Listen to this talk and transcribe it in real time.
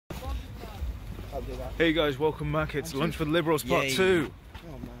I'll do that. Hey guys, welcome back. It's Lunch with Liberals Part 2.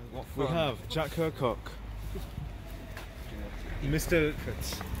 Oh man. What we have Jack Hercock, Mr.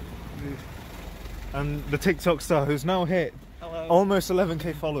 Fitz, and the TikTok star who's now hit almost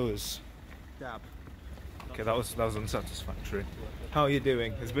 11k followers. Dab. Okay, that was unsatisfactory. How are you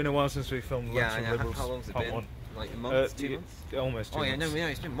doing? It's been a while since we filmed Lunch with Liberals. How long's it Part been? 1. Like a month, 2 months? Almost 2 months. Oh yeah, no,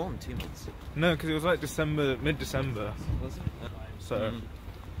 it's been more than 2 months. No, because it was like December, mid-December. Was it? So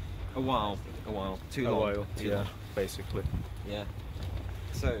a while. Too long. A while, Too yeah, long. basically. Yeah.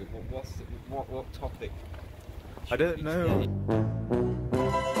 So, what topic? I don't know.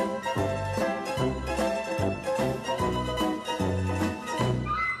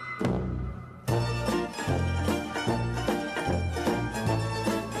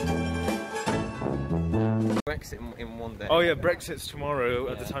 Brexit in one day. Oh yeah, Brexit's tomorrow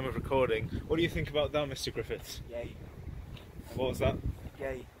at the time of recording. What do you think about that, Mr. Griffiths? Yay. What was that?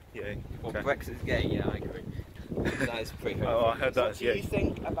 Yay. Yay. Well, Okay. Brexit's gay, yeah, I agree. That is pretty Oh, I heard that. What do you Yeah.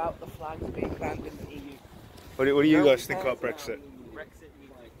 think about the flags being banned in the EU? What do you guys think about Brexit? Brexit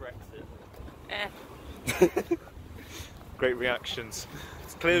means like Brexit. Great reactions.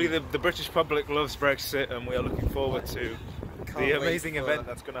 Clearly, the British public loves Brexit, and we are looking forward to the amazing event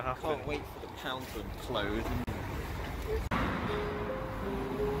that's going to happen. Can't wait for the pound to implode.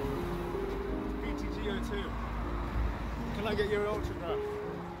 BTGO2. Can I get your autograph?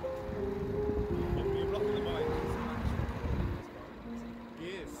 You're blocking the mic. He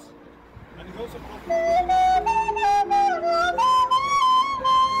is. And he's also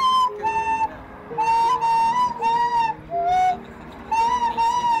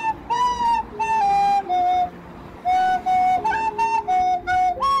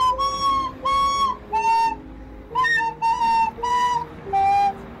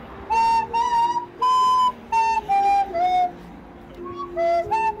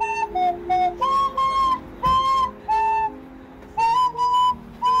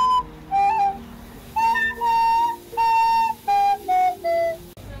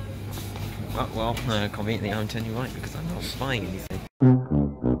Well, conveniently I'm turning right because I'm not buying anything.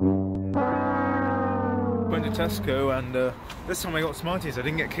 went to Tesco, and this time I got Smarties. I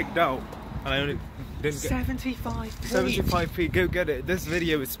didn't get kicked out, and I only didn't get 75p. Go get it. This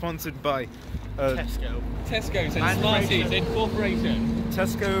video is sponsored by Tesco Tesco's and Smarties Incorporation,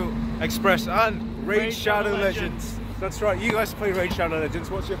 Tesco Express and Raid Shadow Legends. That's right. You guys play Raid Shadow Legends.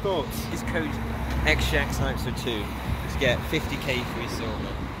 What's your thoughts? Use code XShackSnipes2 to get 50k free silver.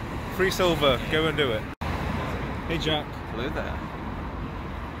 Free silver. Go and do it. Hey Jack. Hello there.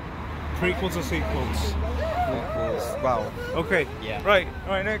 Prequels or sequels? Well, Okay. Yeah. Right.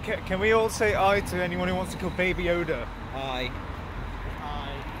 All right. No, can we all say aye to anyone who wants to kill Baby Yoda? I.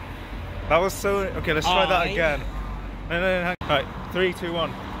 That was so. Okay, let's try that Aye. again. No, hang. Right. 3, 2, 1.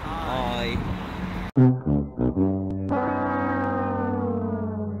 I.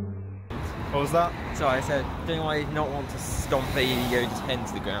 What was that? So I said, don't I not want to stomp Baby Yoda's head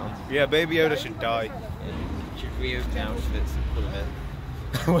to the ground? Yeah, Baby Yoda should die. And should reopen Auschwitz and put him in.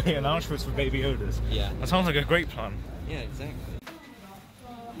 Wait, an Auschwitz for Baby Yodas. Yeah. That sounds like a great plan. Yeah, exactly.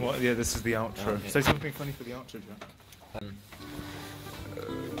 What? Yeah, this is the outro. Okay. Say something funny for the outro, Jack.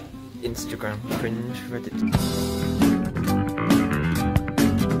 Instagram cringe, Reddit.